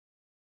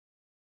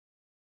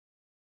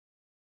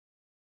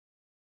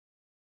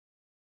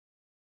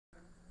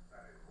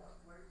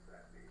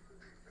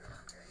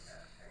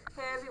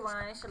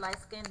everyone, it's your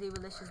light-skinned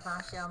delicious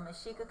bombshell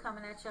Miss Sheikah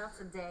coming at y'all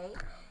today.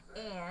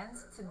 And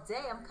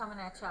today I'm coming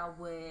at y'all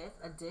with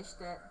a dish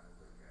that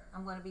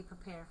I'm going to be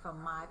preparing for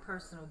my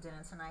personal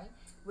dinner tonight,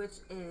 which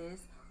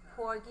is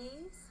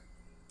porgies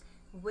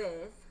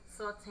with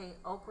sauteed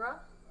okra,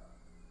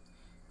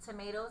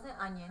 tomatoes and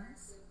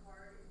onions.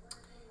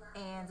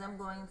 And I'm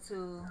going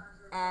to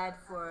add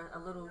for a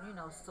little,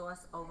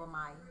 sauce over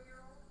my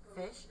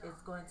fish.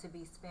 It's going to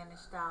be Spanish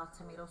style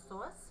tomato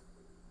sauce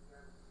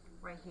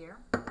right here.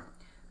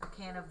 A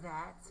can of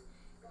that.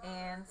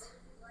 And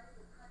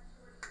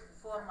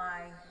for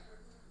my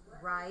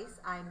rice,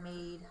 I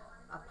made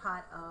a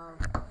pot of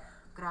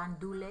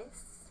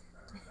Grandueles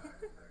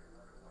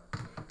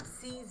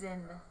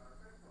seasoned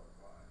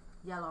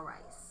yellow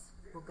rice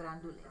with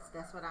Grandueles.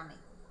 That's what I made.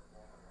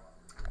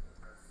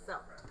 So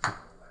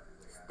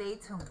stay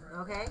tuned,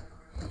 okay?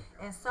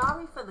 And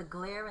sorry for the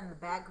glare in the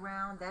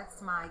background.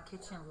 That's my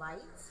kitchen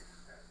light.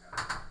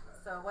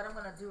 So what I'm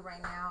gonna do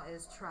right now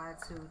is try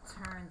to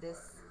turn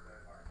this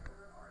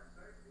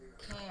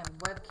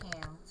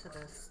webcam to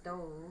the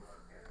stove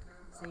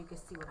so you can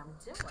see what I'm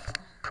doing.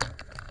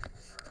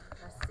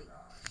 Let's see.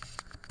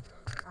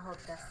 I hope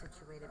that's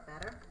situated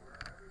better.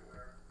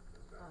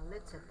 A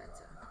little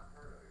better.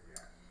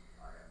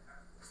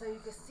 So you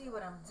can see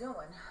what I'm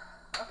doing.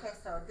 Okay,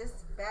 so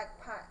this back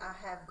pot I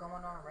have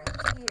going on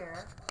right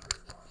here,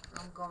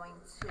 I'm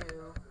going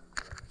to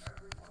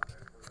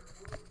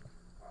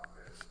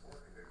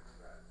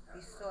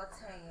be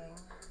sauteing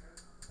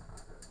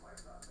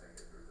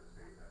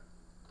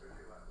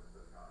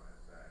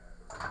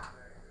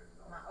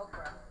my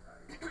okra.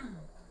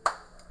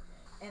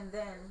 And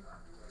then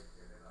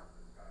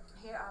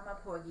here are my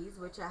porgies,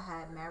 which I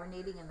had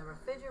marinating in the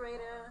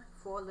refrigerator,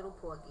 4 little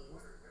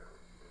porgies.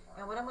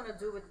 And what I'm going to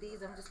do with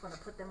these, I'm just going to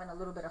put them in a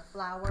little bit of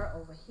flour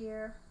over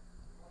here.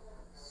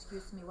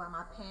 Excuse me while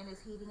my pan is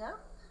heating up.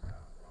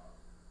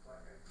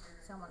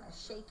 So I'm going to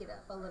shake it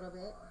up a little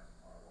bit.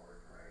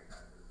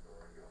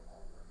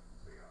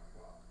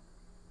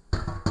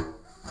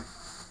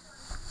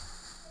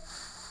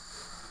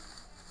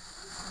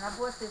 And I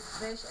bought this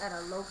fish at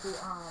a local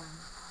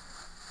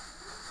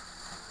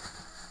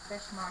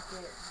fish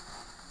market.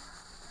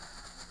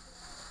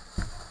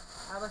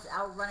 I was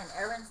out running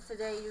errands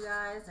today, you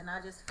guys, and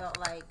I just felt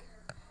like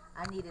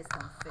I needed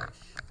some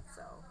fish.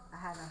 So I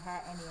haven't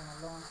had any in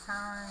a long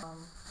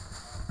time,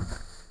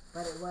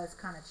 but it was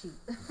kind of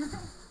cheap.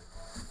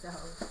 So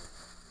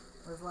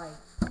it was like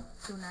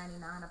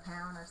 $2.99 a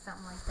pound or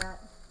something like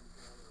that.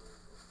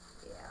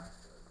 Yeah.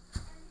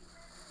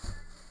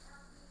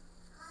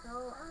 So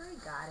I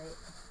got it.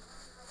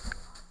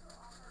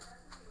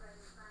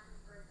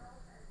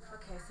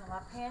 Okay, so my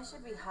pan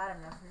should be hot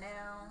enough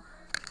now.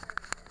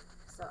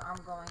 So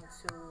I'm going to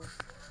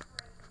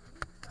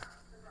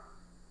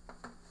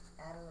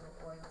add a little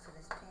oil to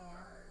this pan.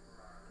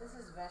 This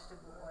is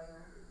vegetable oil.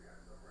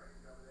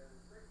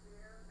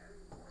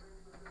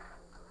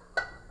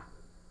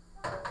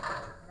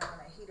 And I'm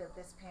going to heat up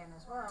this pan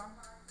as well.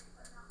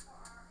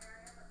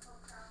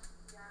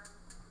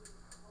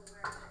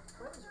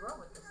 What is wrong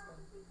with this thing?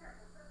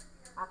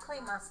 I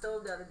cleaned my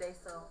stove the other day,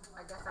 so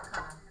I guess I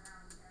kind of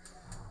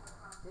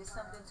did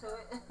something to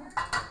it. I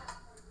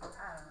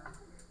don't know.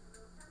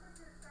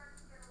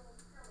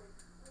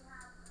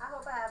 I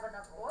hope I have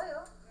enough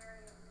oil.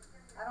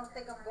 I don't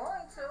think I'm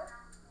going to.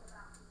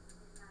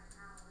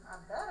 I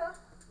better.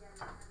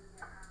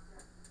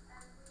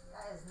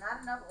 That is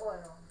not enough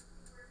oil.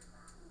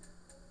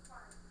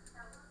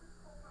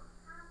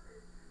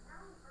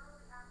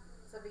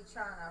 So be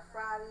trying to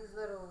fry these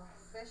little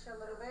fish a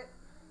little bit.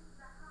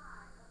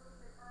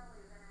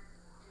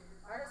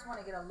 I just want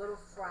to get a little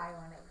fry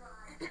on it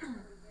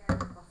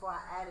before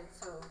I add it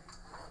to.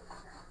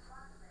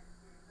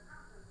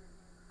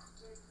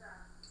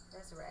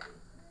 It's ready.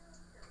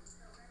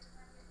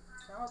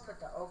 So I'm going to put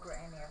the okra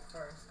in there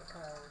first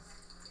because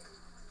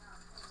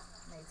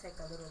it may take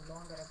a little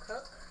longer to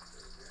cook.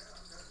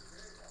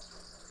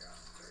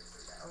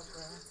 The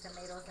okra,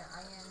 tomatoes, and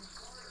onions.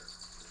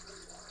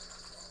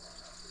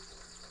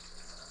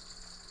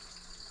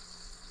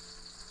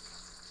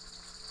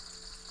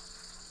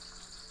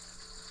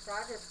 So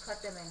I just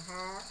cut them in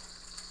half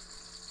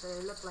so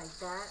they look like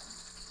that.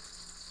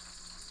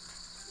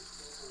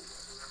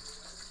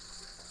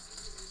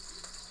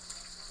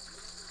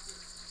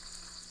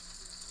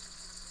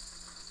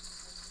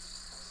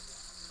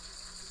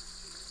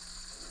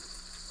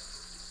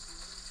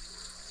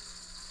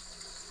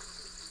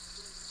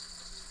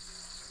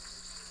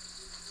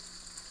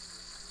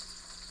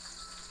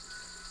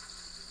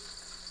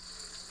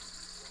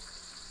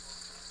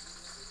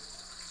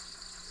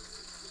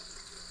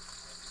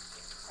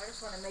 I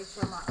just want to make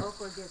sure my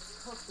okra gets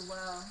cooked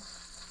well.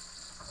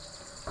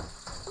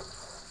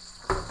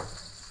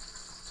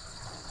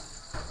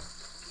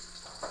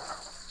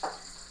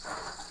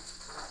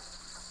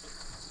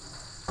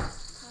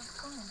 That's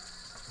fine.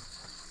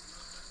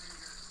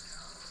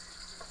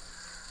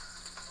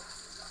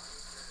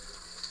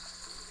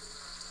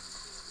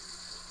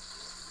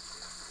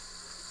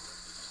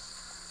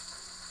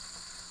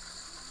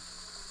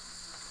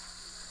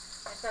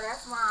 so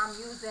that's why I'm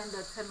using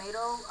the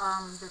tomato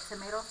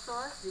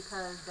sauce,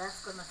 because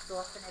that's gonna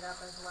soften it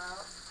up as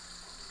well.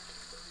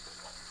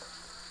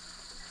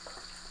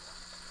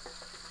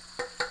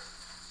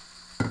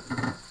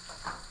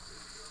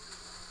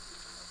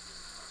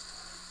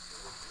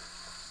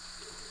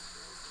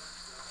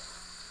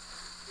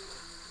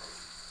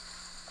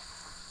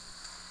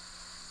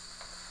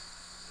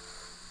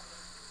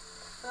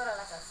 Sort of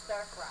like a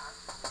stir fry.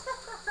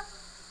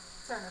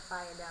 Turn the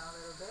fire down a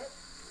little bit.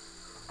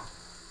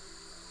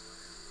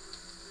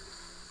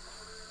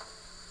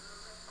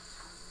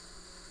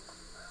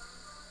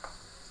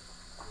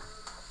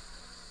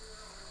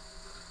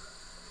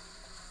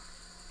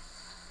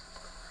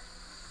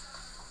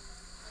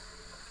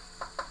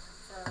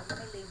 So let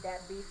me leave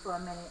that be for a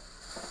minute.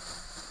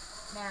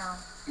 Now,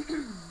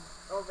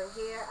 over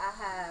here I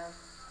have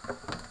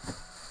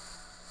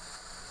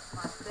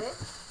my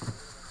fish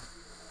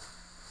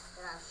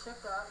that I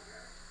shook up,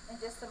 and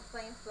just some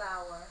plain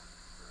flour.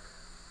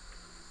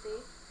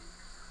 See?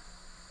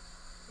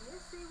 Can you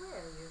see? Where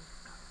are you?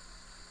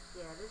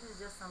 Yeah, this is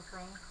just some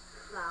plain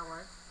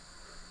flour,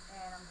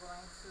 and I'm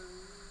going to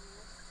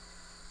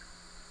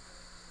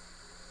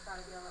try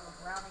to get a little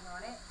browning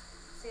on it.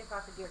 See if I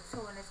could get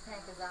 2 in this pan,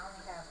 because I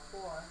only have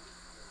 4,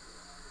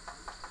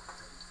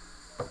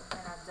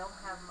 and I don't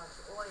have much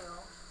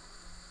oil.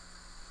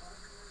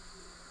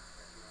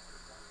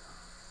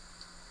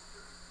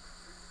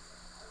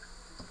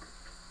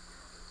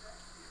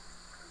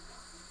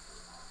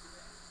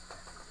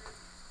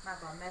 Not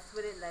gonna mess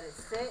with it. Let it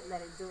sit.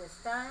 Let it do its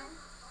thing.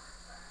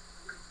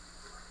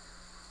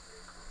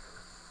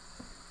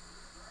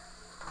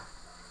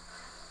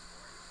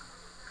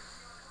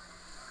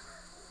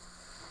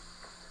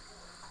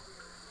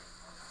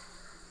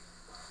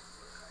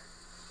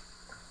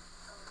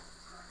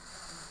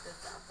 Move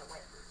this out the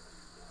way.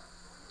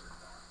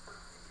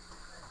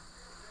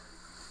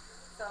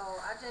 So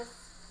I just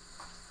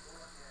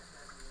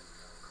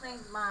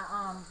cleaned my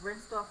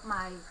rinsed off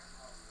my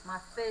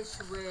fish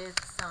with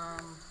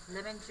some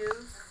lemon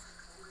juice.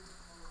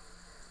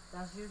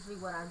 That's usually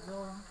what I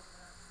do.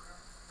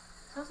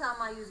 Sometimes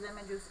I use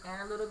lemon juice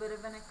and a little bit of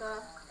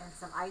vinegar and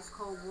some ice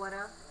cold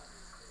water.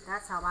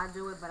 That's how I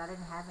do it, but I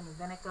didn't have any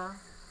vinegar.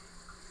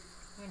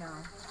 You know,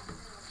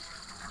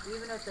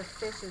 even if the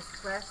fish is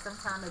fresh,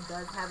 sometimes it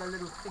does have a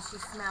little fishy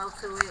smell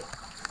to it.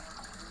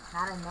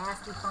 Not a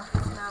nasty, funky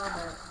smell,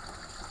 but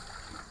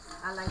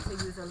I like to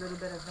use a little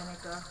bit of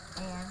vinegar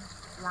and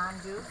lime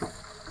juice,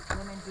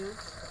 lemon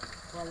juice,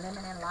 or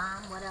lemon and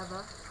lime,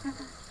 whatever.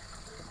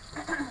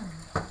 And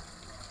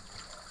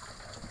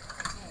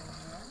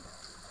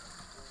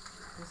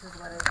this is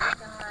what it's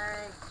looking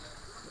like.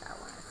 Y'all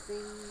want to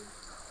see?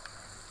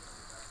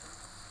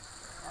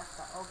 That's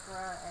the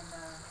okra and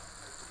the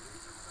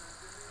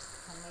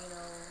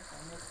tomatoes,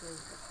 and this is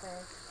the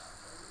fish.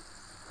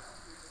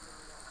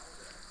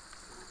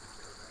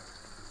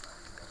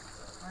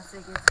 Once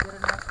it gets good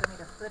enough for me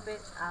to flip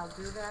it, I'll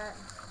do that.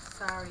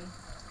 Sorry.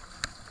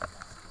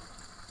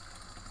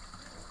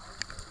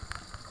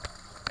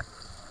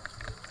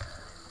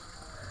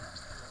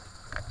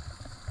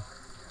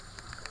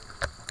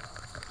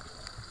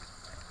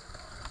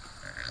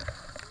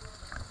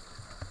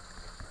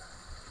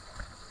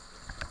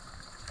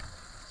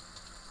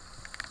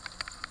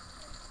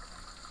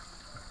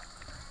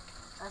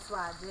 That's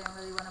why I didn't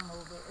really want to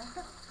move it.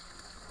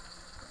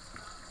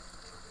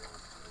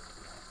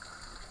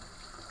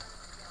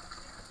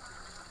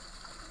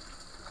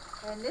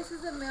 And this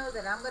is a meal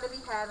that I'm going to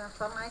be having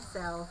for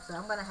myself. So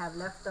I'm going to have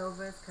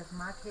leftovers because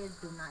my kids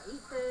do not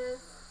eat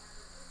this.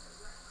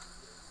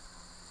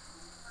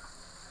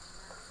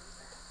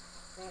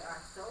 They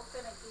are so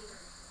finicky.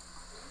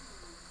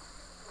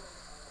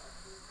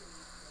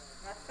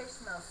 That fish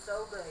smells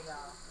so good,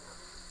 y'all.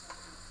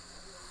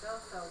 So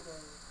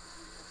good.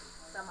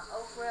 So my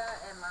okra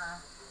and my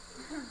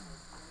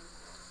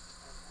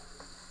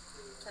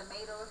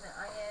tomatoes and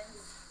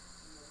onions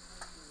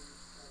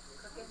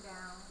cooking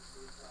down.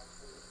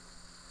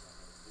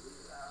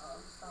 So I'm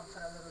just gonna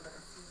put a little bit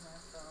of seasoning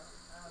salt.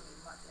 I don't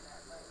need much of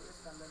that, but just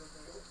a little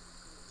bit.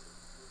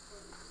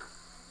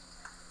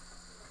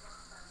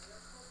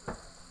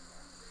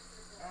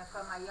 And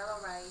for my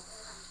yellow rice,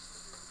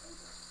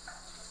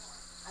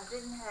 I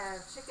didn't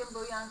have chicken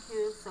bouillon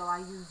cubes, so I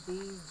used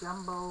these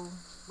jumbo,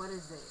 what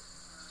is it?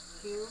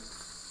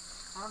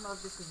 Cubes. I don't know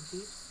if this is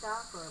beef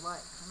stock or what.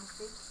 Let me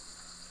see.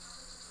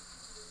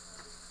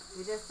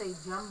 They just say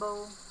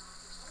jumbo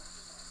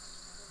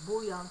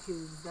bouillon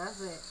cubes.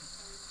 That's it.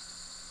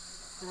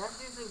 So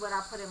that's usually what I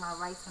put in my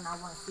rice when I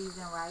want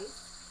seasoned rice.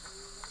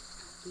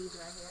 These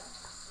right here.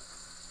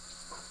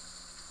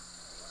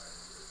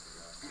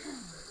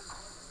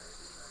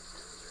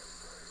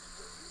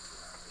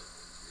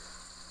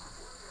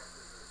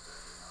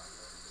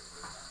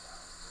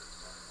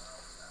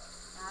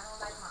 Now, I don't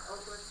like my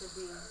okra to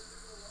be.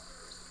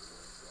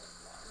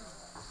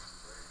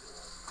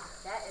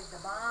 That is the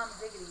bomb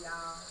diggity,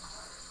 y'all.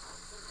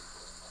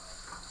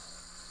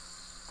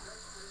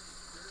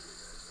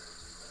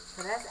 So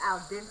that's al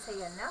dente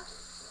enough,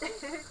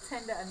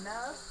 tender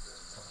enough.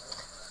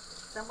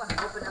 So I'm gonna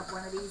open up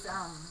one of these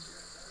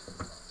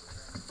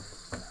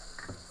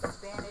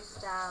Spanish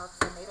style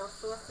tomato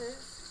sauces.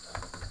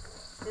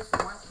 Just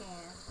one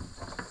can.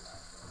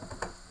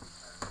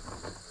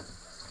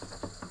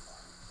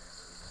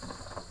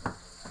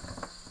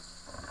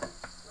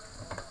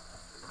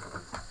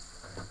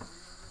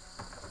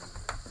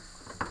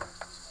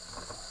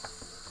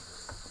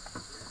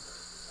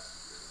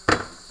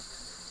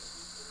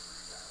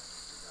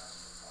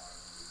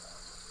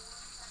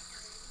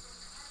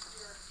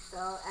 So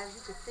as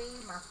you can see,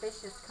 my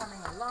fish is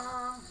coming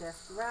along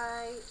just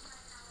right.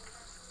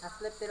 I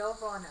flipped it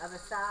over on the other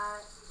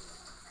side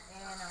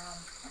and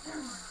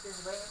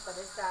just waiting for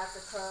this side to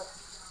cook.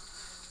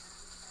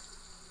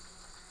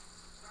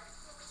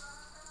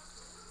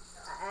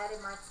 I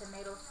added my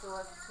tomato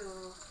sauce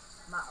to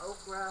my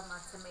okra, my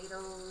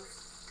tomatoes,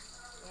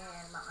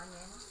 and my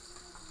onions,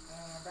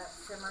 and that's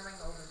simmering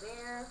over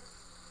there.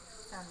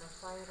 Time to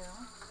fry it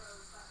on.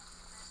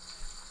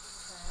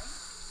 Okay.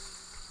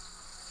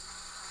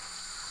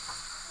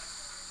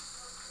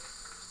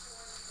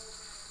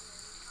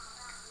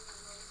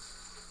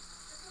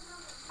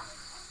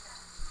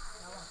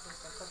 I want this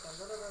to cook a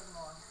little bit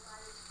more.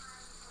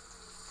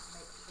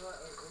 Make sure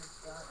it is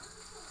done.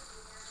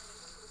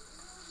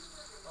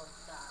 Both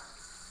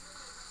sides.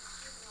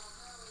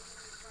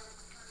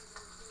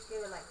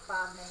 Give it like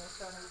 5 minutes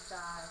on each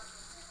side. 6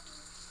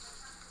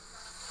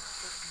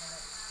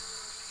 minutes.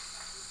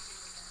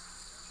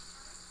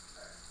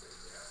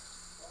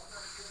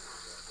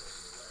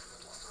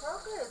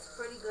 Croaker is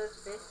pretty good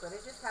fish, but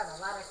it just has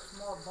a lot of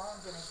small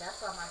bones in it.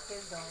 That's why my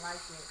kids don't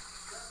like it.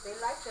 They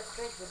like the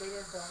fish, but they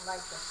just don't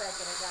like the fact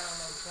that it got all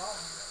those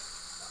bones.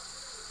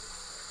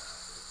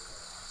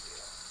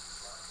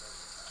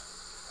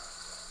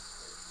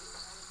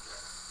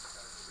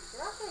 Did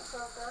I say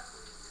croaker?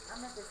 I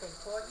meant to say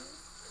porgies.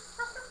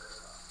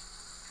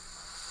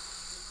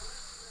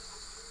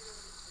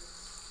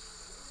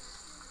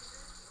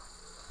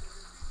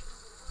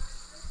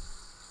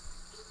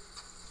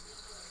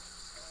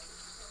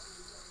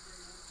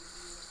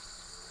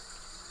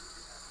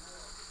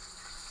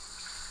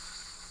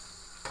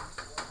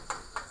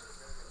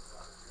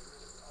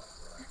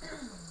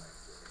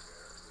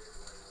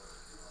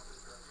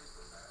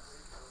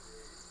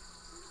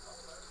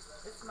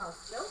 It smells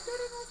so good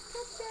in this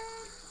kitchen.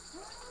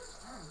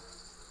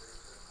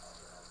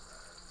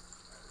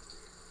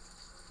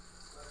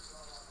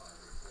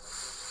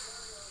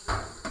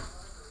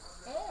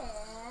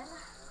 And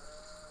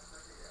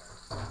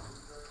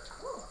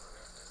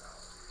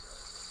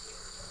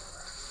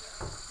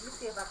let me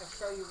see if I can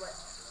show you what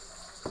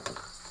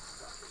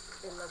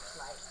it looks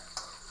like.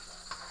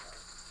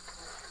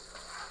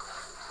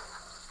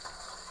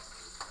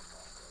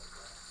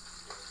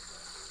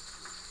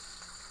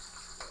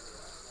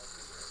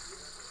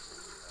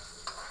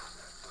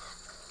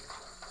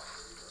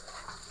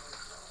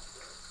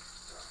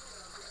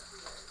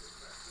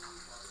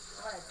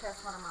 I'm going to test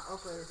one of my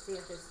okra to see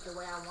if it's the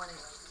way I want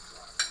it.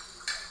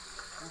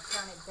 And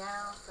turn it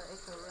down so it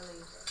can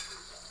really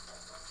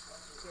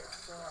get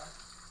soft.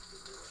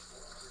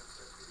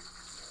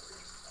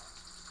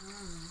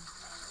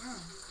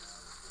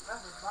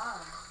 That's a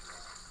bomb.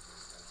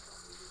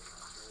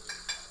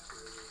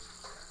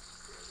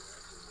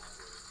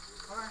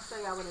 I'm going to show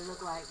y'all what it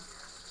looked like.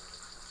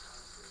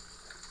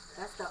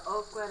 That's the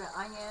okra, the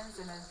onions,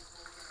 and the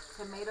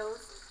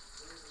tomatoes.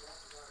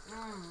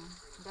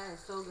 That is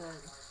so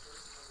good.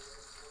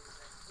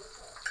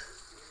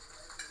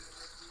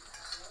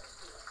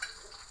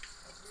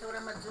 So what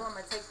I'm going to do, I'm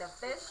going to take the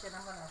fish and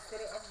I'm going to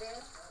sit it in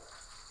there.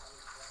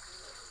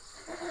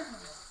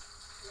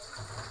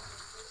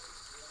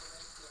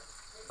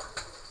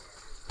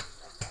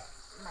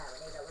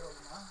 Marinate a little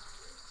more.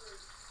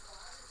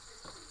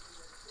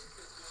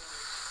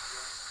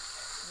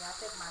 Yeah, I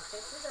think my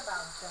fish is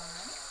about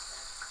done.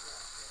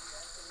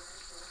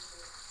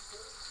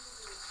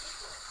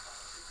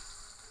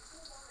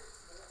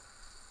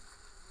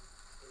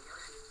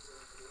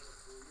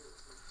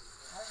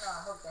 I don't know, I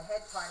hope the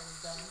head part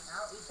is done. I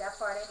don't eat that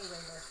part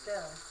anyway, but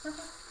still.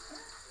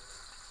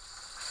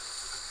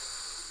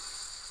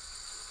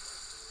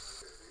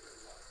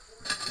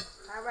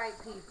 Alright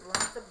people,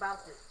 I'm just about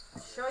to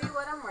show you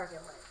what I'm working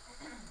with.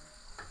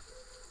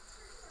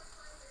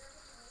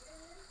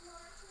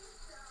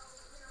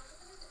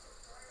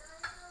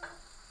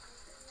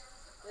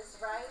 This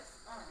rice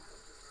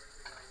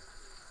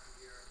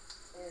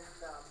is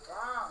the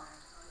bomb.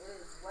 It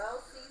is well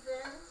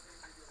seasoned.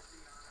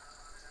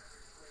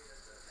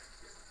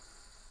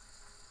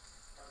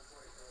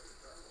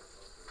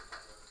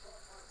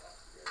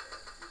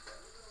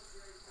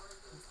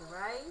 It's the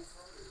rice.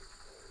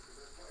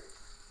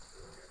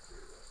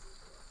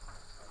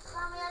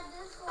 Mommy, I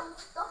just want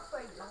stuff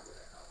for you.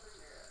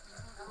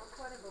 I'm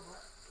recording, boo boo.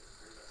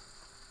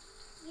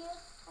 Yeah,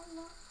 I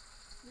know.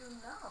 You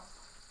know.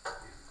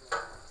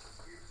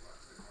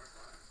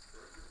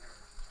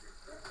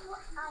 This is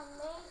what I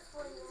made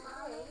for you,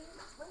 Mommy.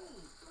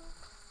 Wait.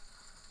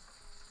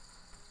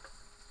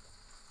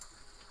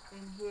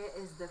 And here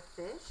is the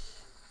fish,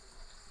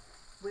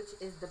 which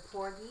is the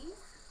porgies.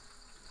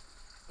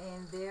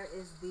 And there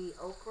is the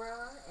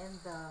okra and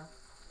the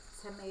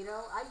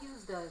tomato. I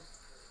use the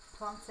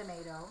plum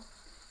tomato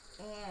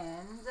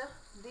and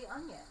the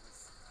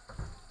onions.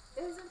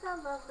 Isn't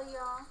that lovely,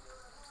 y'all?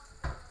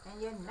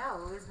 And you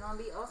know it's gonna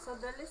be also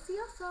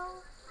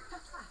delicioso.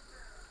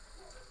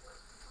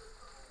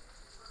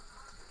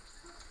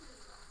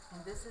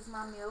 And this is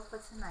my meal for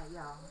tonight,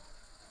 y'all.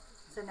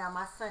 So now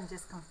my son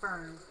just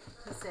confirmed.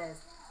 He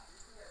says,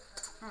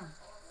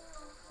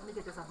 let me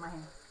get this off my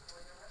hand.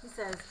 He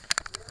says,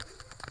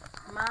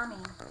 Mommy,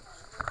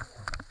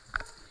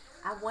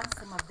 I want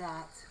some of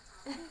that.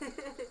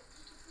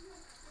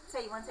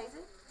 Say, you want to taste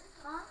it?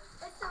 Huh?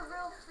 It's a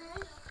real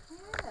fish.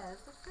 Yeah,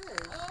 it's a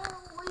fish. And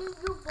where you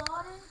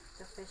bought it?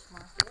 The fish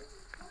market.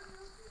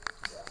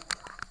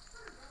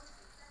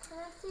 Can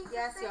I see the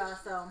Yes, fish? y'all.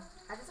 So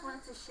I just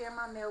wanted to share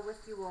my meal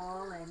with you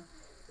all, and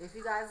if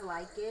you guys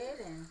like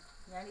it, and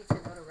y'all need to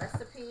know the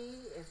recipe.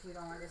 If you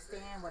don't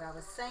understand what I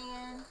was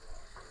saying,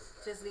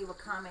 just leave a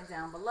comment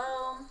down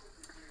below.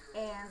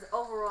 And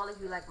overall,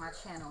 if you like my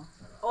channel,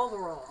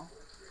 overall,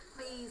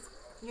 please,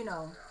 you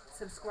know,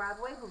 subscribe.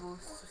 Wait, boo-boo.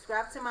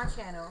 Subscribe to my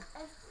channel.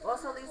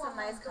 Also, leave some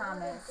nice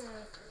comments.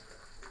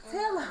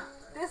 Tell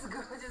this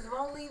girl just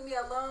won't leave me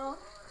alone,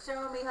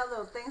 showing me her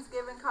little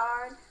Thanksgiving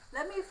card.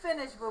 Let me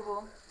finish,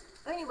 boo-boo.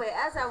 Anyway,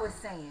 as I was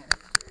saying,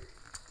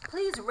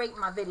 please rate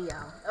my video,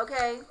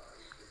 okay?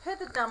 Hit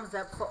the thumbs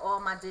up for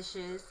all my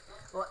dishes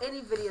or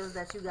any videos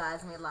that you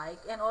guys may like.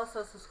 And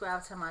also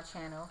subscribe to my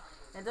channel.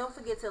 And don't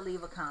forget to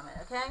leave a comment,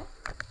 okay?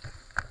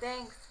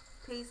 Thanks,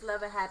 peace,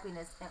 love, and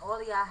happiness. And all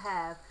of y'all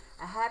have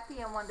a happy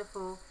and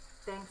wonderful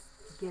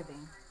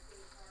Thanksgiving.